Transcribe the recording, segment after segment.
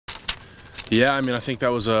Yeah, I mean, I think that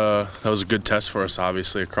was a good test for us.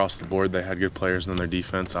 Obviously, across the board, they had good players in their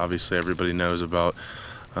defense. Obviously, everybody knows about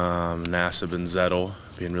Nassib and Zettel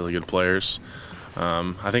being really good players.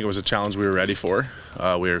 I think it was a challenge we were ready for.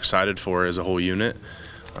 We were excited for as a whole unit,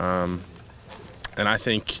 and I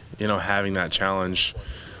think having that challenge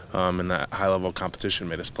and that high-level competition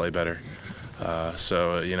made us play better.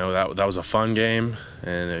 So that was a fun game,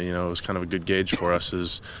 and it was kind of a good gauge for us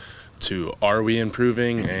as to are we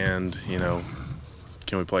improving, and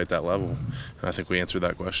can we play at that level? And I think we answered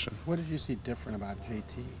that question. What did you see different about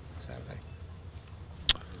JT Saturday?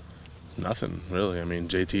 Nothing really. I mean,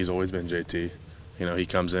 JT's always been JT. He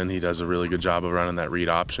comes in, he does a really good job of running that read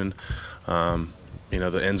option. The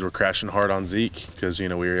ends were crashing hard on Zeke because we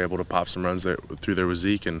were able to pop some runs through there with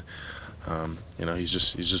Zeke, and he's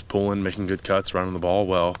just pulling, making good cuts, running the ball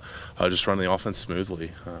well, just running the offense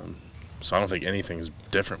smoothly. So I don't think anything's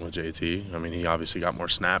different with JT. I mean, he obviously got more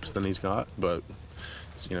snaps than he's got, but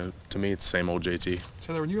to me, it's the same old JT.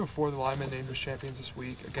 So when you have 4 of the linemen named as champions this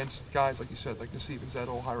week against guys like you said, like Nassib and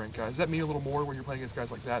Zettel, high-ranked guys, does that mean a little more when you're playing against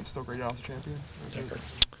guys like that and still graded out as a champion?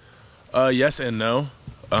 Yes and no.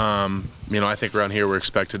 I think around here we're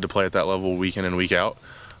expected to play at that level week in and week out.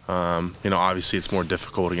 Obviously it's more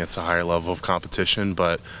difficult against a higher level of competition,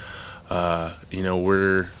 but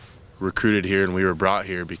we're recruited here and we were brought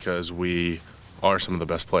here because we are some of the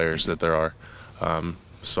best players that there are.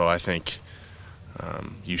 So I think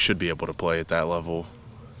you should be able to play at that level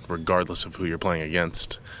regardless of who you're playing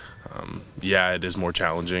against. Yeah, it is more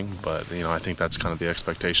challenging, but I think that's kind of the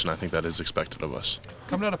expectation. I think that is expected of us.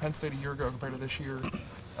 Coming out of Penn State a year ago compared to this year,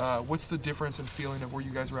 what's the difference in feeling of where you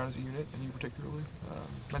guys are at as a unit, and you particularly,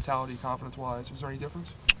 mentality, confidence-wise? Was there any difference?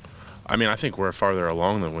 I mean, I think we're farther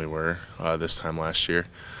along than we were this time last year.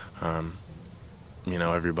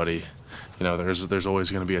 Everybody, there's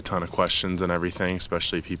always going to be a ton of questions and everything,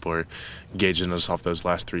 especially people are gauging us off those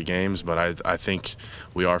last 3 games, but I think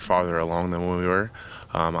we are farther along than when we were.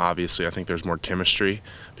 Obviously, I think there's more chemistry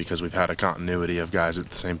because we've had a continuity of guys at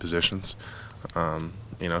the same positions.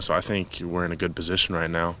 So I think we're in a good position right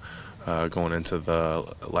now going into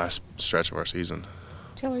the last stretch of our season.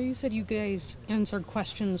 Taylor, you said you guys answered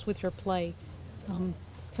questions with your play.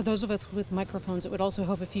 For those of us with microphones, it would also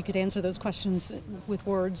help if you could answer those questions with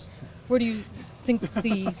words. Where do you think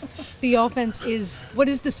the offense is? What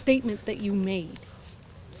is the statement that you made?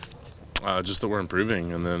 Just that we're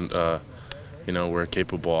improving, and then we're a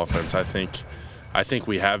capable offense. I think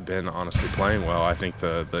we have been honestly playing well. I think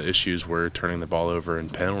the issues were turning the ball over in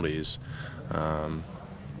penalties. And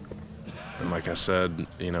like I said,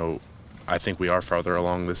 I think we are farther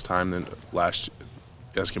along this time than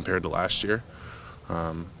as compared to last year.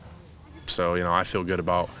 So I feel good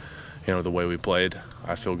about the way we played.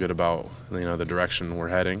 I feel good about the direction we're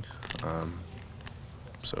heading.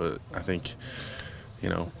 So I think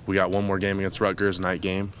we got one more game against Rutgers, night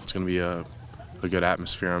game. It's going to be a good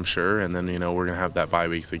atmosphere, I'm sure, and then we're going to have that bye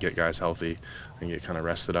week to get guys healthy and get kind of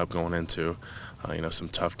rested up going into some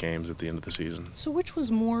tough games at the end of the season. So which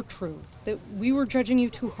was more true, that we were judging you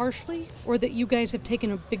too harshly, or that you guys have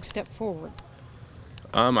taken a big step forward?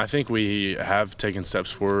 I think we have taken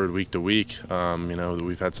steps forward week to week.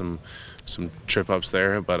 We've had some trip ups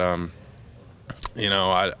there, but I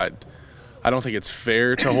don't think it's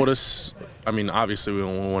fair to hold us. I mean, obviously we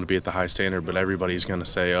don't want to be at the high standard, but everybody's going to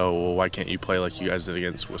say, "Oh, well, why can't you play like you guys did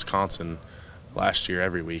against Wisconsin last year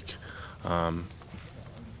every week?"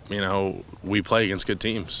 We play against good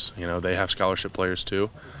teams. They have scholarship players too,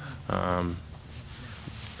 and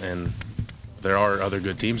there are other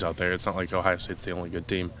good teams out there. It's not like Ohio State's the only good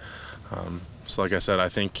team. So like I said, I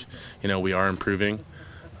think, we are improving.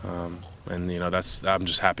 And, I'm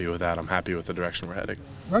just happy with that. I'm happy with the direction we're heading.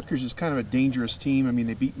 Rutgers is kind of a dangerous team. I mean,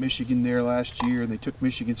 they beat Michigan there last year, and they took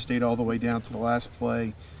Michigan State all the way down to the last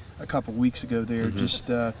play a couple weeks ago there. Mm-hmm. Just,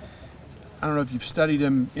 I don't know if you've studied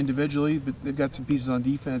them individually, but they've got some pieces on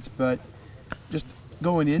defense. But just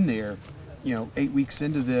going in there, 8 weeks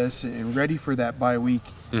into this and ready for that bye week,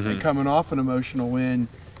 mm-hmm. and coming off an emotional win,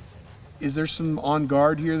 is there some on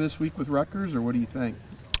guard here this week with Rutgers, or what do you think?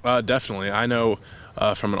 Definitely. I know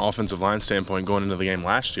from an offensive line standpoint, going into the game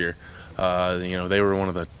last year, they were one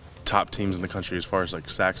of the top teams in the country as far as like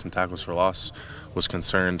sacks and tackles for loss was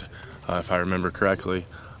concerned, if I remember correctly.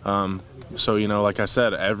 So, like I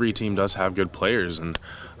said, every team does have good players, and,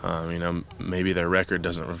 maybe their record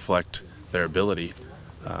doesn't reflect their ability.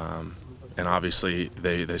 And obviously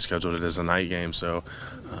they scheduled it as a night game, so,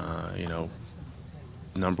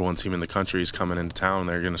 number 1 team in the country is coming into town.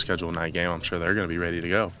 They're going to schedule a night game. I'm sure they're going to be ready to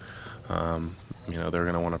go. They're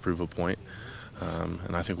going to want to prove a point,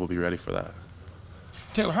 and I think we'll be ready for that.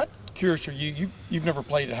 Taylor, how curious are you? You've never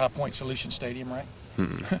played at High Point Solution Stadium, right?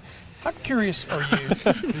 How curious are you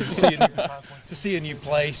to see a new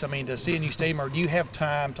place? I mean, to see a new stadium, or do you have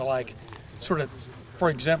time to like, sort of, for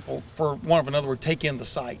example, for one of another word, take in the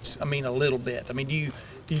sights? I mean, a little bit. I mean, do you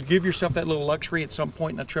give yourself that little luxury at some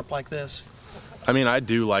point in a trip like this? I mean, I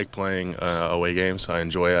do like playing away games. I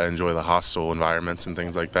enjoy the hostile environments and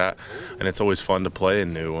things like that, and it's always fun to play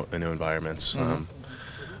in new environments.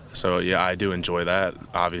 So yeah, I do enjoy that.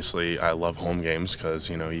 Obviously, I love home games because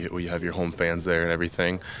you have your home fans there and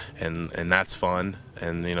everything, and that's fun.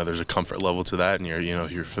 And there's a comfort level to that, and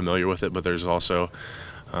you're familiar with it. But there's also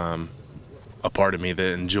a part of me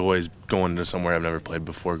that enjoys going to somewhere I've never played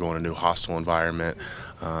before, going to a new hostile environment.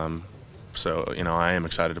 So I am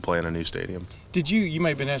excited to play in a new stadium. Did you may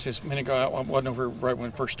have been asked this a minute ago, I wasn't over right when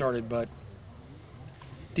it first started, but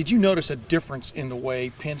did you notice a difference in the way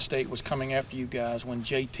Penn State was coming after you guys when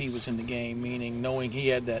JT was in the game, meaning knowing he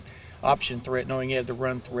had that option threat, knowing he had the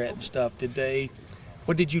run threat and stuff?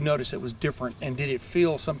 What did you notice that was different, and did it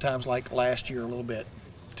feel sometimes like last year a little bit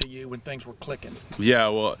to you when things were clicking? Yeah,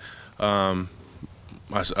 well,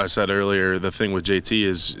 I said earlier, the thing with JT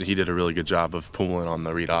is he did a really good job of pulling on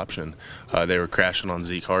the read option. They were crashing on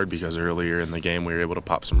Zeke hard because earlier in the game we were able to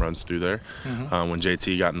pop some runs through there. When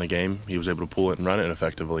JT got in the game, he was able to pull it and run it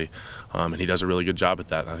effectively, and he does a really good job at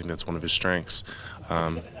that. I think that's one of his strengths.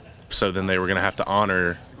 So then they were going to have to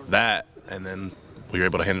honor that, and then we were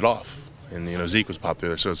able to hand it off. And Zeke was popped through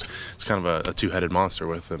there, so it's kind of a two-headed monster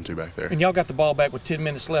with them two back there. And y'all got the ball back with 10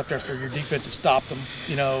 minutes left after your defense had stopped them,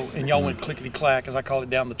 and y'all went clickety-clack, as I call it,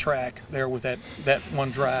 down the track there with that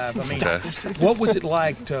one drive. I mean, what was it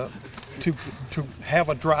like to have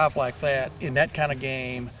a drive like that in that kind of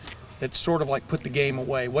game that sort of like put the game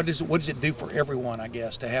away? What does it do for everyone, I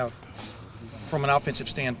guess, to have from an offensive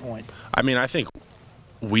standpoint? I mean, I think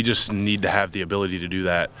we just need to have the ability to do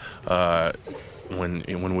that when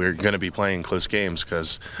we're going to be playing close games,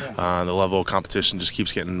 because the level of competition just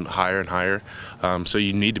keeps getting higher and higher. So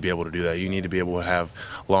you need to be able to do that. You need to be able to have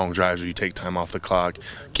long drives where you take time off the clock,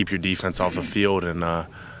 keep your defense off the field, and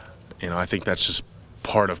I think that's just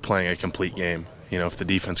part of playing a complete game. If the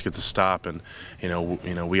defense gets a stop and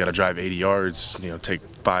we got to drive 80 yards, take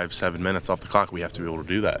 5-7 minutes off the clock, we have to be able to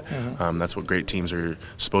do that. That's what great teams are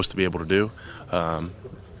supposed to be able to do.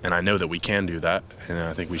 And I know that we can do that, and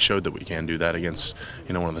I think we showed that we can do that against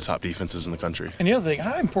one of the top defenses in the country. And the other thing,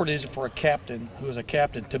 how important is it for a captain who is a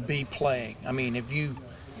captain to be playing? I mean,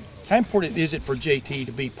 how important is it for JT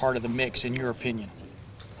to be part of the mix, in your opinion?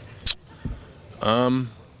 I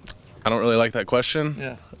don't really like that question.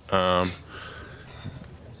 Yeah.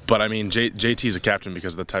 But I mean, JT is a captain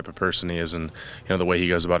because of the type of person he is, and the way he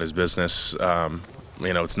goes about his business.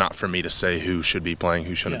 It's not for me to say who should be playing,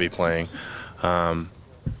 who shouldn't be playing.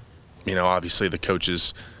 Obviously the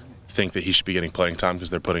coaches think that he should be getting playing time because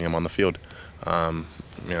they're putting him on the field.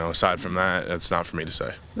 Aside from that, it's not for me to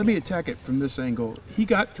say. Let me attack it from this angle. He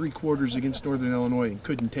got 3 quarters against Northern Illinois and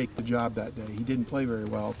couldn't take the job that day. He didn't play very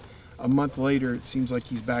well. A month later, it seems like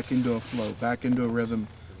he's back into a flow, back into a rhythm,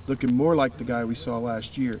 looking more like the guy we saw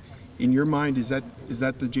last year. In your mind, is that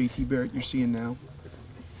the JT Barrett you're seeing now?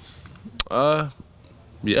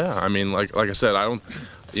 Yeah. I mean, like I said, I don't.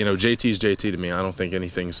 JT's JT to me. I don't think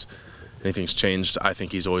anything's changed. I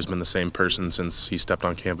think he's always been the same person since he stepped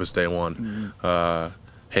on campus day one.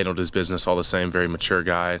 Handled his business all the same. Very mature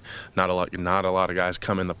guy. Not a lot of guys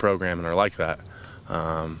come in the program and are like that.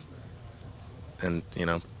 And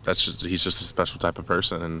he's just a special type of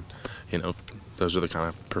person, and those are the kind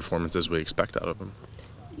of performances we expect out of him.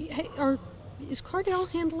 Is Cardell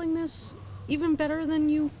handling this even better than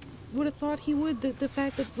you would have thought he would? The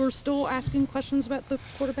fact that we're still asking questions about the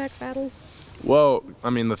quarterback battle? Well, I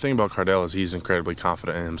mean, the thing about Cardell is he's incredibly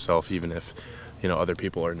confident in himself, even if other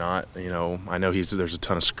people are not. I know there's a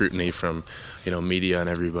ton of scrutiny from media and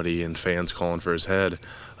everybody and fans calling for his head,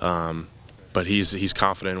 but he's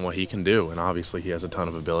confident in what he can do, and obviously he has a ton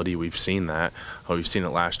of ability. We've seen that. We've seen it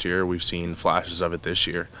last year. We've seen flashes of it this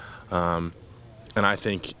year, and I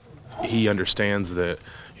think he understands that.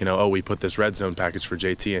 We put this red zone package for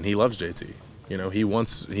JT, and he loves JT. He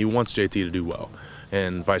wants JT to do well,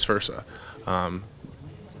 and vice versa.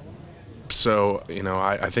 So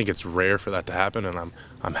I think it's rare for that to happen, and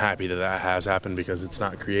I'm happy that has happened because it's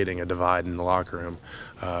not creating a divide in the locker room,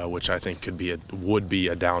 which I think would be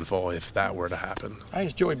a downfall if that were to happen. I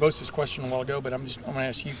asked Joey Bosa this question a while ago, but I'm going to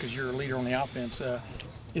ask you because you're a leader on the offense.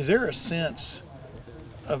 Is there a sense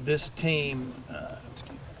of this team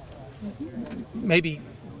maybe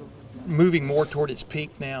moving more toward its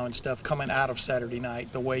peak now and stuff coming out of Saturday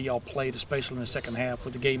night, the way y'all played, especially in the second half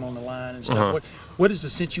with the game on the line and stuff. What is the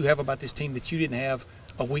sense you have about this team that you didn't have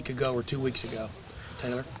a week ago or 2 weeks ago,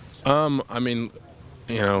 Taylor? I mean,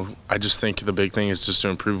 I just think the big thing is just to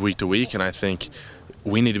improve week to week, and I think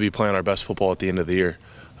we need to be playing our best football at the end of the year.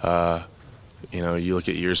 You look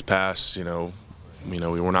at years past, we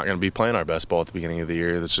were not going to be playing our best ball at the beginning of the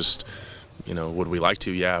year. That's just, would we like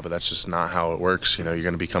to? Yeah, but that's just not how it works. You're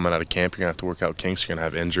going to be coming out of camp. You're going to have to work out kinks. You're going to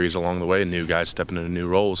have injuries along the way, new guys stepping into new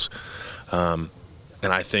roles. And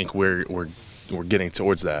I think we're getting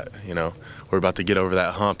towards that. We're about to get over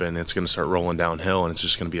that hump, and it's going to start rolling downhill, and it's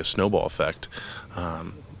just going to be a snowball effect.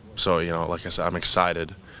 So, like I said, I'm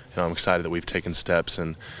excited. I'm excited that we've taken steps,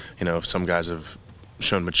 and some guys have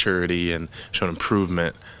shown maturity and shown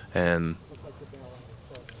improvement, and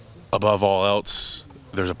above all else,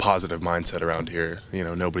 there's a positive mindset around here.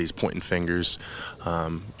 Nobody's pointing fingers.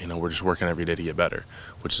 We're just working every day to get better,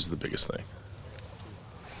 which is the biggest thing.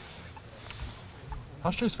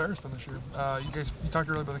 How's Chase Ferris been this year? You talked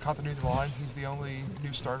earlier about the continuity of the line. He's the only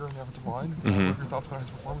new starter in the offensive line. What are your thoughts about his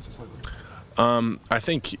performances lately? I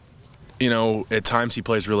think, at times he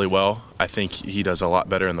plays really well. I think he does a lot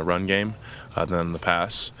better in the run game than in the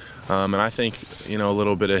pass. And I think, a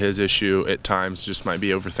little bit of his issue at times just might be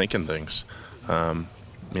overthinking things.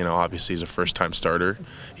 Obviously he's a first-time starter.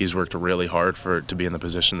 He's worked really hard to be in the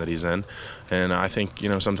position that he's in. And I think,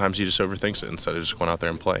 sometimes he just overthinks it instead of just going out there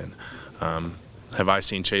and playing. Have I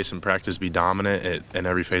seen Chase in practice be dominant in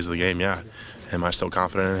every phase of the game? Yeah. Am I still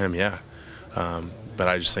confident in him? Yeah. But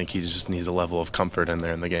I just think he just needs a level of comfort in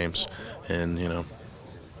there in the games, and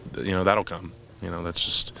that'll come. That's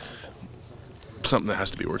just something that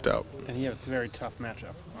has to be worked out. And he had a very tough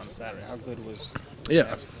matchup on Saturday. How good was?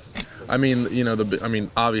 Yeah.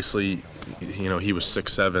 Obviously, he was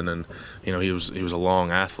 6'7", and he was a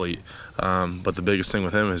long athlete. But the biggest thing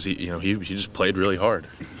with him is he just played really hard.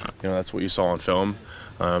 That's what you saw on film.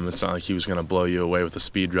 It's not like he was going to blow you away with a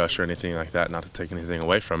speed rush or anything like that. Not to take anything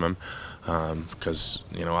away from him, because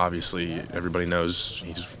obviously everybody knows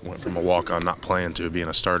he went from a walk-on not playing to being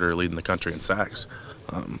a starter leading the country in sacks.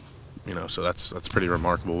 So that's pretty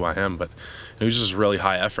remarkable by him. But he was just a really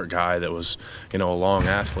high effort guy that was a long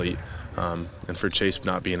athlete. And for Chase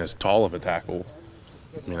not being as tall of a tackle,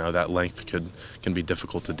 that length can be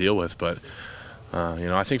difficult to deal with. But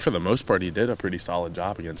I think for the most part he did a pretty solid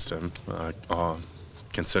job against him,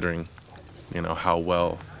 considering how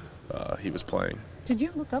well he was playing. Did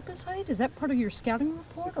you look up his height? Is that part of your scouting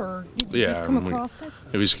report, or did you just come across it?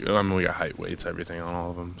 We got height, weights, everything on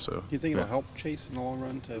all of them. So. Do you think it'll help Chase in the long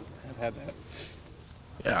run to have had that?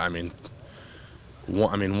 Yeah,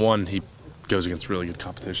 one, he goes against really good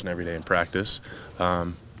competition every day in practice,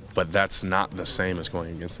 but that's not the same as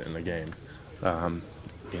going against it in the game.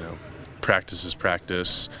 Practice is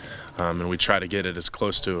practice, and we try to get it as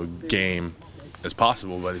close to a game as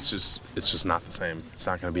possible, but it's just not the same. It's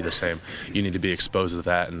not going to be the same. You need to be exposed to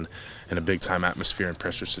that in a big time atmosphere and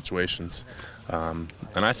pressure situations, and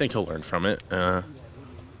I think he'll learn from it.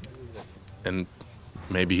 And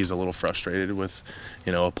maybe he's a little frustrated with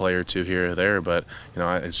a play or two here or there, but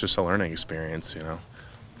it's just a learning experience.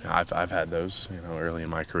 I've had those early in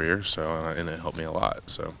my career, so and it helped me a lot.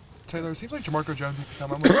 So. Taylor, it seems like Jamarco Jones has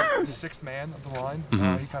become almost the sixth man of the line.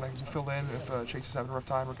 He kind of filled in if Chase is having a rough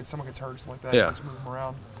time or someone gets hurt or something like that. Yeah. Just move him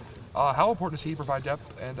around. How important does he provide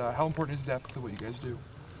depth, and how important is depth to what you guys do?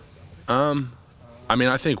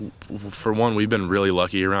 I think for one, we've been really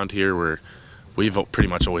lucky around here where we've pretty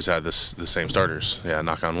much always had the same starters. Yeah,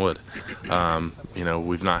 knock on wood.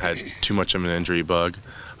 We've not had too much of an injury bug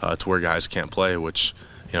to where guys can't play, which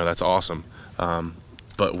that's awesome.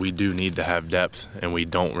 But we do need to have depth, and we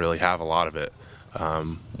don't really have a lot of it,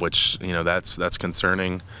 which that's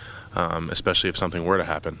concerning, especially if something were to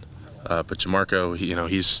happen. But Jamarco,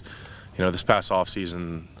 he's this past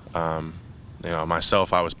offseason,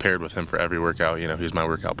 myself, I was paired with him for every workout. He's my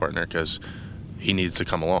workout partner because he needs to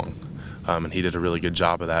come along, and he did a really good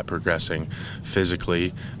job of that, progressing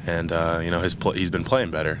physically, and he's been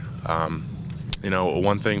playing better.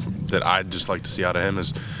 One thing that I'd just like to see out of him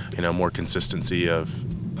is, more consistency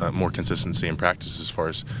in practice as far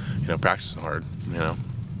as, practicing hard.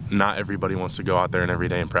 Not everybody wants to go out there and every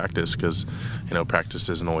day and practice because, practice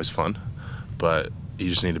isn't always fun, but you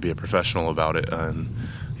just need to be a professional about it and,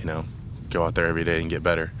 go out there every day and get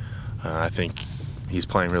better. I think he's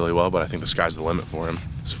playing really well, but I think the sky's the limit for him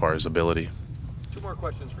as far as ability. Two more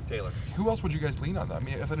questions for Taylor. Who else would you guys lean on that?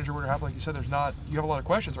 If an injury were to happen, like you said, you have a lot of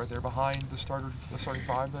questions right there behind the starting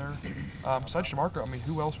five there. Besides Jamarco,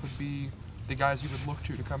 who else would be the guys you would look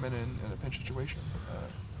to come in a pinch situation?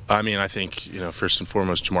 I mean, I think, first and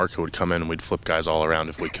foremost, Jamarca would come in and we'd flip guys all around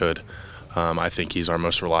if we could. I think he's our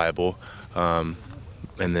most reliable. And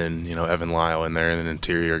then, Evan Lyle in there, and an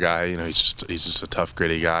interior guy. He's just a tough,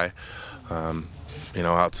 gritty guy.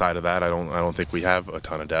 Outside of that, I don't think we have a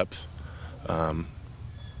ton of depth. And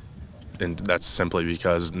that's simply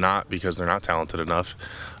not because they're not talented enough.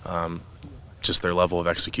 Just their level of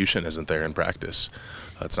execution isn't there in practice.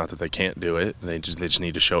 It's not that they can't do it. They just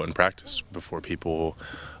need to show it in practice before people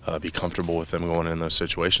will be comfortable with them going in those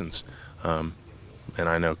situations. And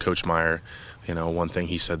I know Coach Meyer, one thing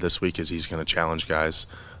he said this week is he's going to challenge guys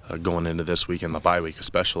going into this week and the bye week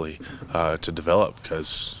especially to develop,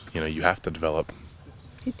 because you have to develop.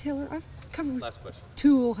 Hey, Taylor, I've covered Last question.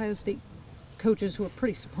 2 Ohio State coaches who are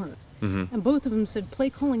pretty smart, and both of them said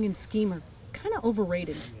play calling and scheme are kind of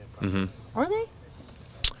overrated. Are they?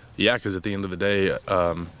 Yeah, because at the end of the day,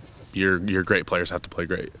 your great players have to play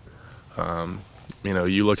great.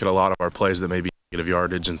 You look at a lot of our plays that may be negative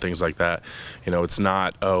yardage and things like that. It's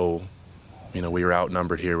not, we were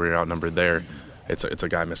outnumbered here, we were outnumbered there. It's a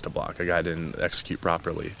guy missed a block, a guy didn't execute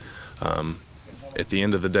properly. At the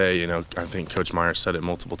end of the day, I think Coach Meyer said it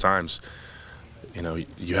multiple times.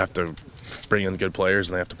 You have to bring in good players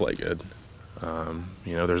and they have to play good.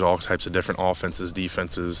 There's all types of different offenses,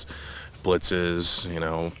 defenses,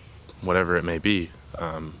 blitzes, whatever it may be.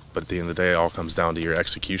 But at the end of the day, it all comes down to your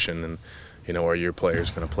execution and, are your players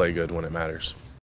going to play good when it matters?